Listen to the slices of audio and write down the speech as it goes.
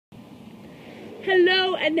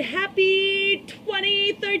Hello and happy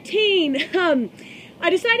 2013. I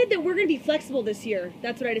decided that we're going to be flexible this year.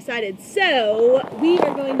 That's what I decided. So we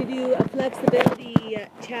are going to do a flexibility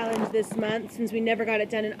challenge this month since we never got it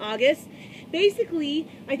done in August. Basically,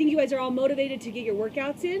 I think you guys are all motivated to get your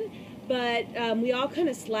workouts in, but we all kind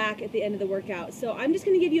of slack at the end of the workout. So I'm just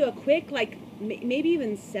going to give you a quick, like maybe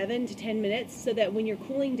even 7 to 10 minutes so that when you're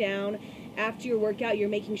cooling down after your workout, you're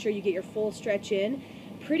making sure you get your full stretch in.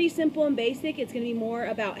 Pretty simple and basic. It's going to be more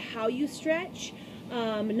about how you stretch,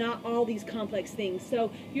 not all these complex things.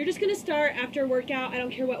 So you're just going to start after a workout. I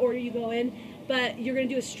don't care what order you go in, but you're going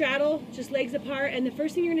to do a straddle, just legs apart. And the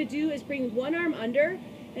first thing you're going to do is bring one arm under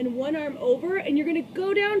and one arm over, and you're going to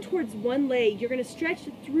go down towards one leg. You're going to stretch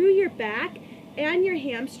through your back and your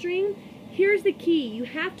hamstring. Here's the key. You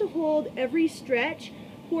have to hold every stretch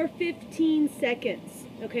for 15 seconds,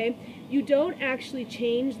 okay? You don't actually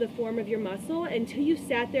change the form of your muscle until you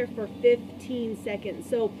sat there for 15 seconds.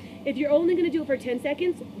 So if you're only going to do it for 10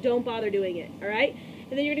 seconds, don't bother doing it, all right?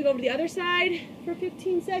 And then you're going to go over to the other side for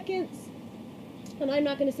 15 seconds. And I'm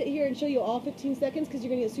not going to sit here and show you all 15 seconds because you're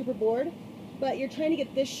going to get super bored. But you're trying to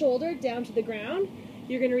get this shoulder down to the ground.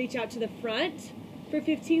 You're going to reach out to the front for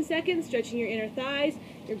 15 seconds, stretching your inner thighs.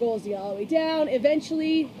 Your goal is to get all the way down.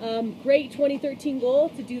 Eventually, great 2013 goal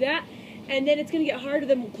to do that. And then it's going to get harder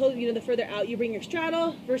the further out you bring your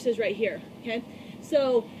straddle versus right here, okay?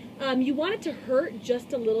 So you want it to hurt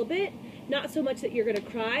just a little bit, not so much that you're going to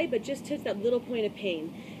cry, but just hits that little point of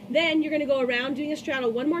pain. Then you're going to go around doing a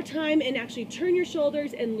straddle one more time and actually turn your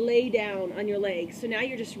shoulders and lay down on your legs. So now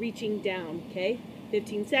you're just reaching down, okay?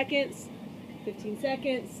 15 seconds, 15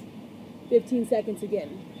 seconds, 15 seconds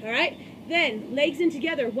again, all right? Then legs in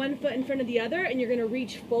together, one foot in front of the other, and you're going to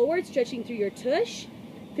reach forward, stretching through your tush.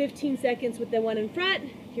 15 seconds with the one in front.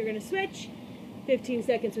 You're going to switch. 15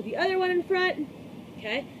 seconds with the other one in front.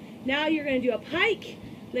 Okay. Now you're going to do a pike.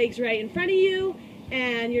 Legs right in front of you.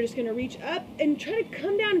 And you're just going to reach up and try to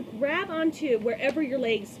come down, grab onto wherever your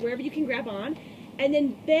legs, wherever you can grab on. And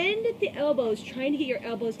then bend at the elbows, trying to get your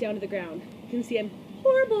elbows down to the ground. You can see I'm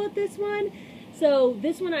horrible at this one. So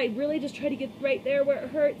this one I really just try to get right there where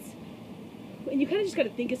it hurts. And you kind of just got to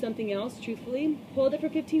think of something else, truthfully. Hold it for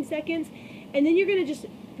 15 seconds. And then you're going to just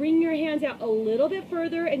bring your hands out a little bit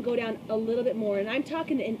further and go down a little bit more. And I'm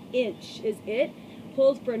talking an inch is it.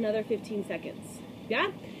 Hold for another 15 seconds.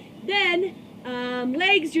 Yeah? Then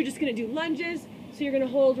legs, you're just going to do lunges. So you're going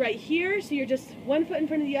to hold right here. So you're just one foot in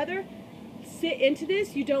front of the other. Sit into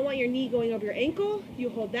this. You don't want your knee going over your ankle. You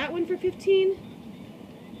hold that one for 15.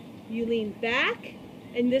 You lean back.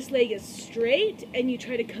 And this leg is straight. And you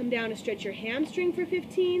try to come down and stretch your hamstring for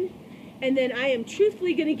 15. And then I am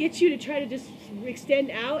truthfully going to get you to try to just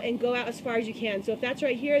extend out and go out as far as you can. So if that's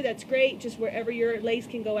right here, that's great. Just wherever your legs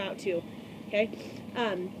can go out to. Okay?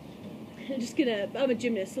 I'm a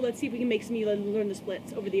gymnast, so let's see if we can make some of you learn the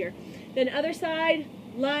splits over the ear. Then other side,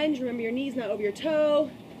 lunge. Remember your knee's not over your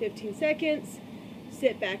toe. 15 seconds.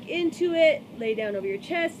 Sit back into it. Lay down over your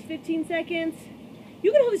chest. 15 seconds.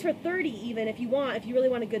 You can hold this for 30 even if you want. If you really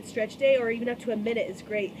want a good stretch day, or even up to a minute is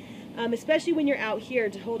great. Especially when you're out here,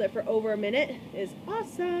 to hold it for over a minute is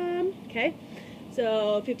awesome. Okay,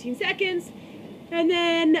 so 15 seconds. And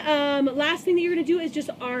then last thing that you're going to do is just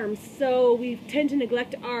arms. So we tend to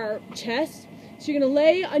neglect our chest. So you're going to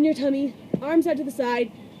lay on your tummy, arms out to the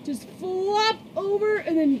side, just flop over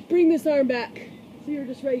and then bring this arm back. So you're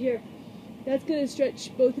just right here. That's going to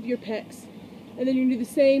stretch both of your pecs. And then you're going to do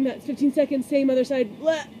the same. That's 15 seconds. Same other side.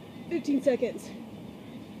 15 seconds.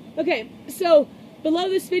 Okay, so below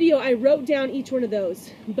this video, I wrote down each one of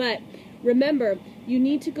those, but remember, you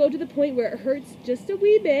need to go to the point where it hurts just a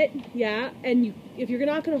wee bit, yeah, and if you're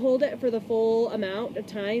not going to hold it for the full amount of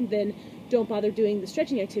time, then don't bother doing the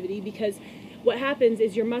stretching activity, because what happens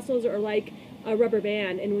is your muscles are like a rubber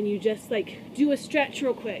band, and when you just like do a stretch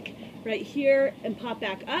real quick, right here, and pop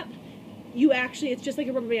back up, it's just like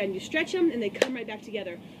a rubber band. You stretch them, and they come right back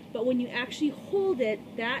together. But when you actually hold it,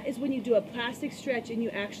 that is when you do a plastic stretch and you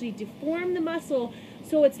actually deform the muscle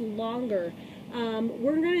so it's longer.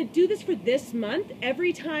 We're going to do this for this month.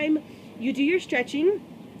 Every time you do your stretching,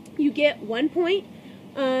 you get 1 point.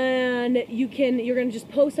 And you're going to just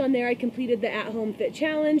post on there, I completed the at-home FITT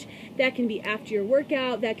challenge. That can be after your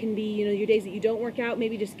workout. That can be, your days that you don't work out.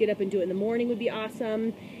 Maybe just get up and do it in the morning would be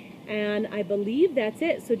awesome. And I believe that's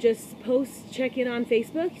it. So just post, check in on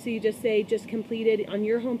Facebook. So you just say, just completed on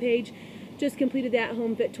your homepage, just completed the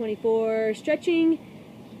at-home FITT 24 stretching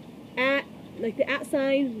at, like the @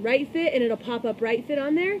 sign, right fit, and it'll pop up right fit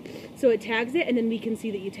on there. So it tags it, and then we can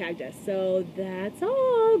see that you tagged us. So that's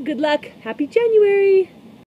all. Good luck. Happy January.